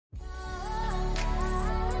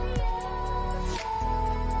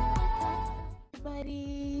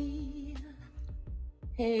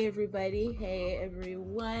Hey everybody, hey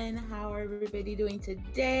everyone, how are everybody doing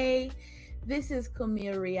today? This is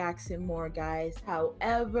Camille Reacts and More, guys.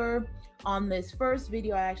 However, on this first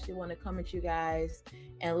video, I actually want to come at you guys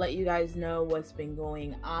and let you guys know what's been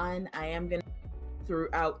going on. I am going to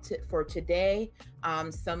throughout for today.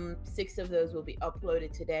 Some 6 of those will be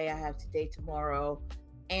uploaded today. I have today, tomorrow,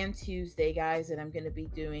 and Tuesday, guys, and I'm going to be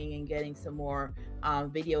doing and getting some more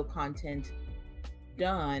video content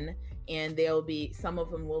done, and there'll be some of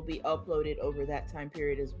them will be uploaded over that time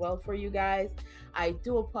period as well for you guys. I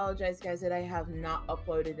do apologize, guys, that I have not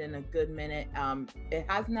uploaded in a good minute. It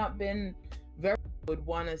has not been very, I would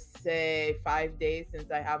want to say 5 days since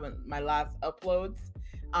I haven't my last uploads.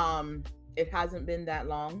 It hasn't been that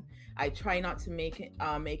long. I try not to make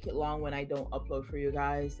it long when I don't upload for you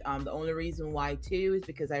guys. The only reason why too is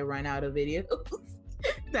because I run out of videos.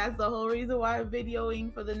 That's the whole reason why I'm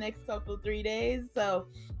videoing for the next couple 3 days. So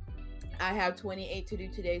I have 28 to do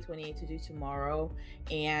today, 28 to do tomorrow,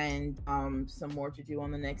 and some more to do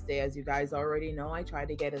on the next day. As you guys already know, I try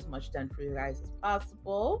to get as much done for you guys as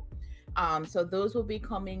possible. So those will be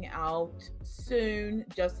coming out soon,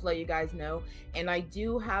 just to let you guys know. And I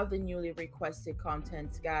do have the newly requested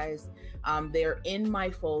contents, guys. They're in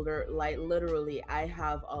my folder. Like literally, I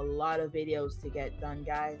have a lot of videos to get done,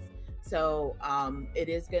 guys. So it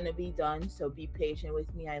is going to be done, so be patient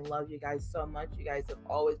with me. I love you guys so much. You guys have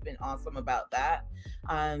always been awesome about that.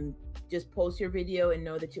 Just post your video and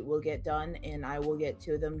know that it will get done, and I will get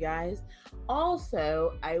to them, guys.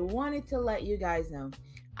 Also, I wanted to let you guys know,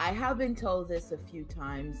 I have been told this a few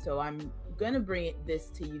times, so I'm going to bring this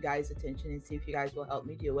to you guys' attention and see if you guys will help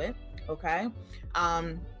me do it, okay?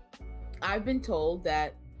 I've been told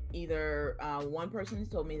that either one person has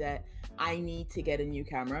told me that I need to get a new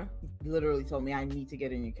camera. He literally told me I need to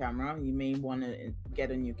get a new camera. You may want to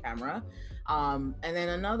get a new camera. And then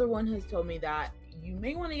another one has told me that you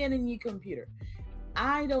may want to get a new computer.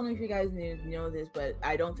 I don't know if you guys know this, but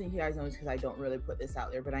I don't think you guys know this because I don't really put this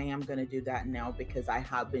out there, but I am going to do that now because I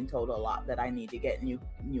have been told a lot that I need to get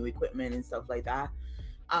new equipment and stuff like that.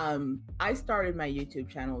 I started my YouTube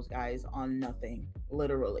channels, guys, on nothing.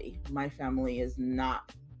 Literally, my family is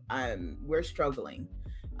not we're struggling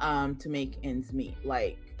to make ends meet.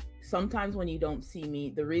 Like sometimes when you don't see me,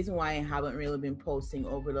 the reason why I haven't really been posting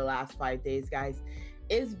over the last 5 days, guys,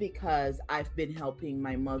 is because I've been helping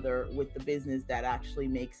my mother with the business that actually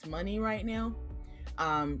makes money right now.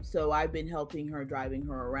 So I've been helping her, driving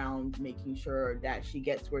her around, making sure that she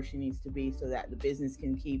gets where she needs to be so that the business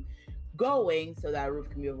can keep going, so that roof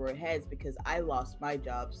can be over her heads, because I lost my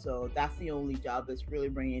job. So that's the only job that's really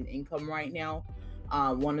bringing income right now.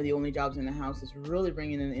 One of the only jobs in the house is really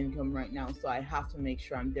bringing in income right now. So I have to make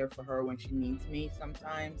sure I'm there for her when she needs me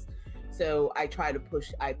sometimes. So I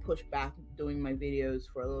push back doing my videos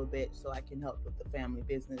for a little bit so I can help with the family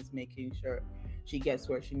business, making sure she gets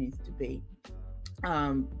where she needs to be.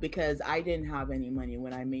 Because I didn't have any money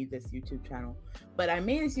when I made this YouTube channel, but I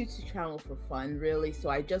made this YouTube channel for fun, really. So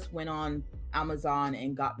I just went on Amazon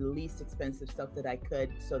and got the least expensive stuff that I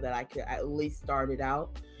could so that I could at least start it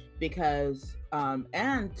out. Because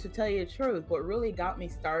and to tell you the truth, what really got me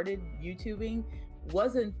started YouTubing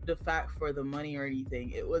wasn't the fact for the money or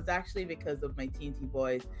anything. It was actually because of my TNT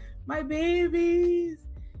boys, my babies.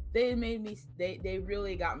 They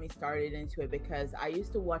really got me started into it, because I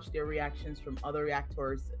used to watch their reactions from other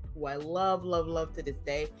reactors who I love to this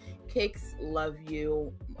day. Kicks, Love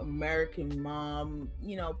You, American Mom,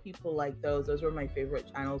 you know, people like those were my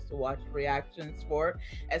favorite channels to watch reactions for,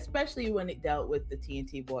 especially when it dealt with the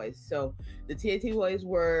TNT boys. So the TNT boys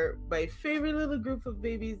were my favorite little group of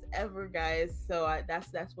babies ever, guys. So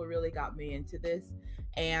that's what really got me into this.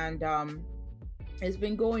 And it's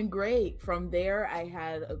been going great. From there, I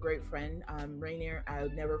had a great friend, Rainier.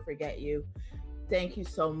 I'll never forget you. Thank you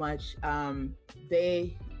so much.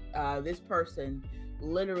 This person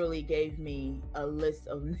literally gave me a list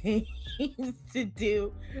of names to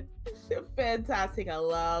do. Fantastic. I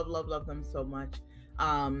love them so much.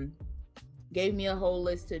 Gave me a whole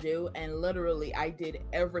list to do, and literally I did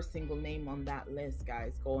every single name on that list,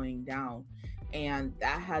 guys, going down. And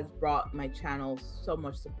that has brought my channel so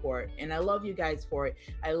much support, and I love you guys for it.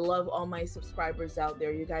 I love all my subscribers out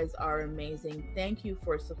there. You guys are amazing. Thank you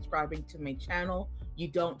for subscribing to my channel. You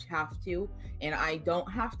don't have to, and I don't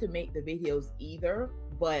have to make the videos either,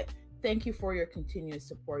 but thank you for your continuous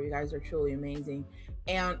support. You guys are truly amazing.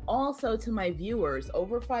 And also to my viewers,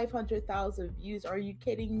 over 500,000 views. Are you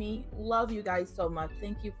kidding me? Love you guys so much.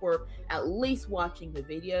 Thank you for at least watching the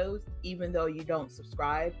videos, even though you don't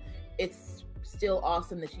subscribe. It's still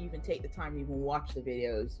awesome that you even take the time to even watch the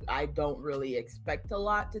videos. I don't really expect a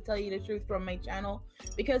lot, to tell you the truth, from my channel,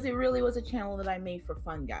 because it really was a channel that I made for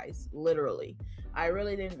fun, guys. Literally, I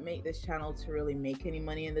really didn't make this channel to really make any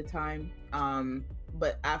money in the time.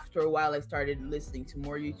 But after a while, I started listening to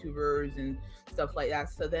more YouTubers and stuff like that,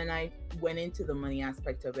 so then I went into the money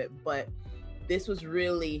aspect of it. But this was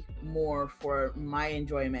really more for my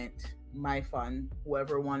enjoyment, my fun.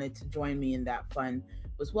 Whoever wanted to join me in that fun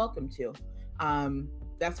was welcome to.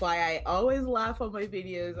 That's why I always laugh on my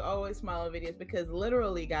videos, always smile on videos, because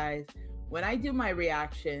literally, guys, when I do my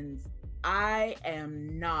reactions, I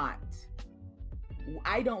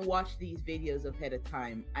don't watch these videos ahead of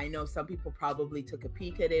time. I know some people probably took a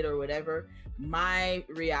peek at it or whatever. My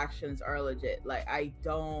reactions are legit. Like, I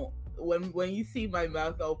don't, when you see my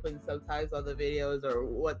mouth open sometimes on the videos, or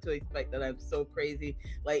what to expect, that I'm so crazy.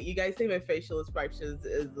 Like, you guys say my facial expressions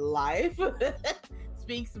is live.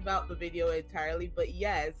 Speaks about the video entirely. But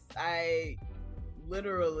yes, I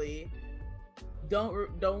literally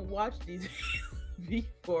don't watch these videos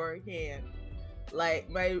beforehand. Like,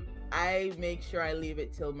 I make sure I leave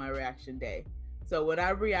it till my reaction day. So when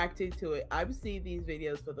I'm reacting to it, I'm seeing these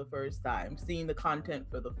videos for the first time, seeing the content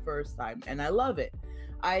for the first time, and I love it.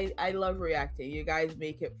 I love reacting. You guys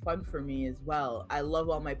make it fun for me as well. I love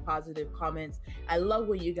all my positive comments. I love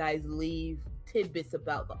when you guys leave tidbits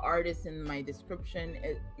about the artist in my description,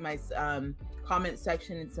 my comment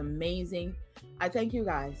section. It's amazing. I thank you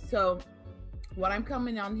guys. So what I'm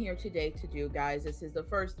coming on here today to do, guys, this is the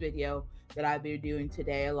first video that I'll be doing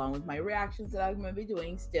today, along with my reactions that I'm going to be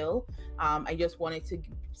doing still. I just wanted to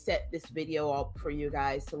set this video up for you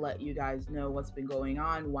guys to let you guys know what's been going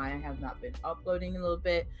on, why I have not been uploading a little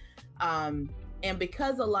bit. And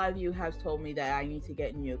because a lot of you have told me that I need to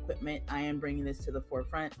get new equipment, I am bringing this to the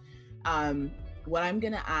forefront. What I'm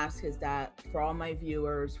going to ask is that for all my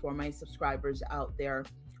viewers, for my subscribers out there,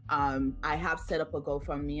 I have set up a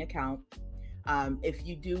GoFundMe account. If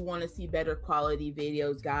you do want to see better quality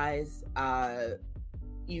videos, guys,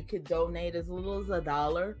 you could donate as little as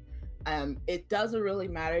 $1. It doesn't really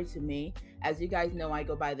matter to me. As you guys know, I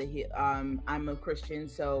go by the I'm a Christian,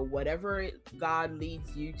 so whatever God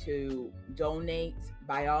leads you to donate,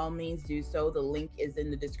 by all means do so. The link is in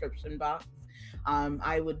the description box.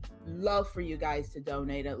 I would love for you guys to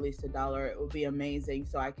donate at least $1. It would be amazing,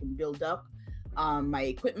 so I can build up my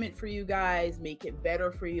equipment for you guys, make it better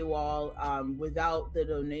for you all. Without the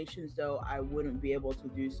donations, though, I wouldn't be able to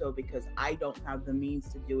do so, because I don't have the means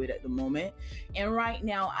to do it at the moment. And right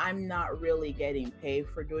now, I'm not really getting paid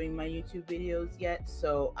for doing my YouTube videos yet,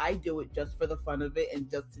 so I do it just for the fun of it and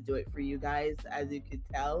just to do it for you guys, as you could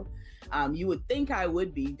tell. You would think I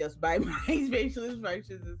would be, just by my facial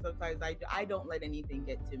expressions, and sometimes I don't let anything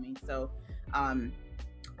get to me. So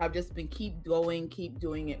I've just been keep doing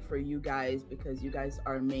it for you guys, because you guys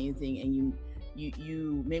are amazing, and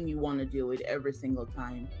you made me want to do it every single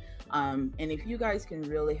time. And if you guys can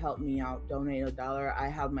really help me out, donate $1. I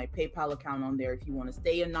have my PayPal account on there. If you want to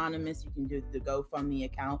stay anonymous, you can do the GoFundMe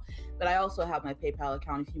account. But I also have my PayPal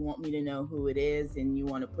account if you want me to know who it is and you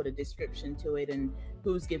want to put a description to it and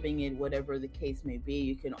who's giving it, whatever the case may be.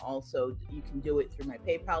 You can do it through my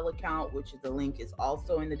PayPal account, which is the link is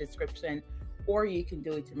also in the description. Or you can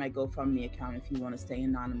do it to my GoFundMe account if you want to stay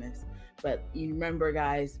anonymous. But you remember,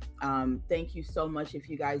 guys, thank you so much if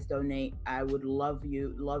you guys donate. I would love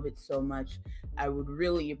it so much. I would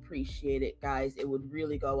really appreciate it, guys. It would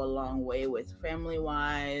really go a long way with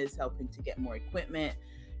family-wise, helping to get more equipment.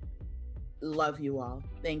 Love you all.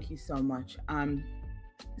 Thank you so much.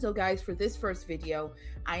 So guys, for this first video,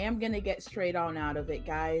 I am going to get straight on out of it,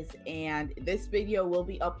 guys, and this video will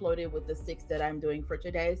be uploaded with the 6 that I'm doing for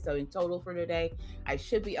today. So in total for today, I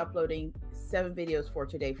should be uploading 7 videos for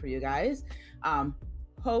today for you guys.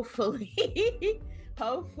 Hopefully,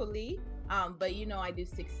 but you know, I do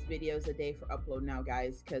 6 videos a day for upload now,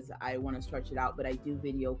 guys, because I want to stretch it out. But I do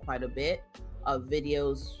video quite a bit of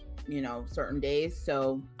videos, you know, certain days.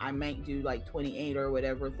 So I might do like 28 or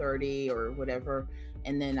whatever, 30 or whatever.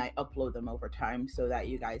 And then I upload them over time so that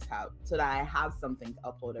I have something to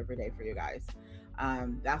upload every day for you guys.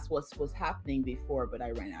 That's what was happening before, but I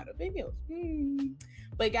ran out of videos.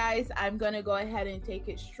 But guys, I'm gonna go ahead and take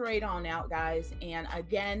it straight on out, guys. And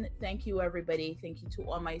again, thank you everybody. Thank you to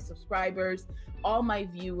all my subscribers, all my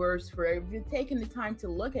viewers, for taking the time to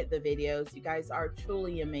look at the videos. You guys are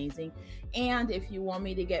truly amazing. And if you want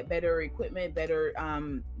me to get better equipment, better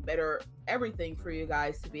everything for you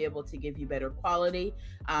guys to be able to give you better quality,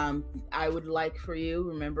 I would like for you,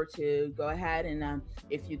 remember to go ahead and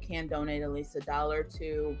if you can donate at least $1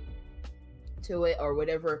 to it, or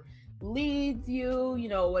whatever leads you,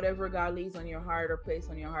 whatever God leads on your heart or place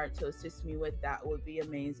on your heart to assist me with, that would be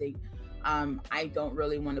amazing. I don't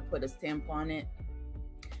really want to put a stamp on it.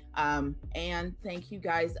 And thank you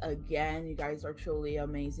guys again. You guys are truly an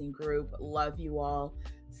amazing group. Love you all.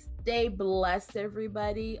 Stay blessed,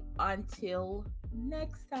 everybody. Until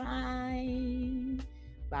next time.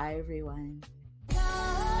 Bye, everyone.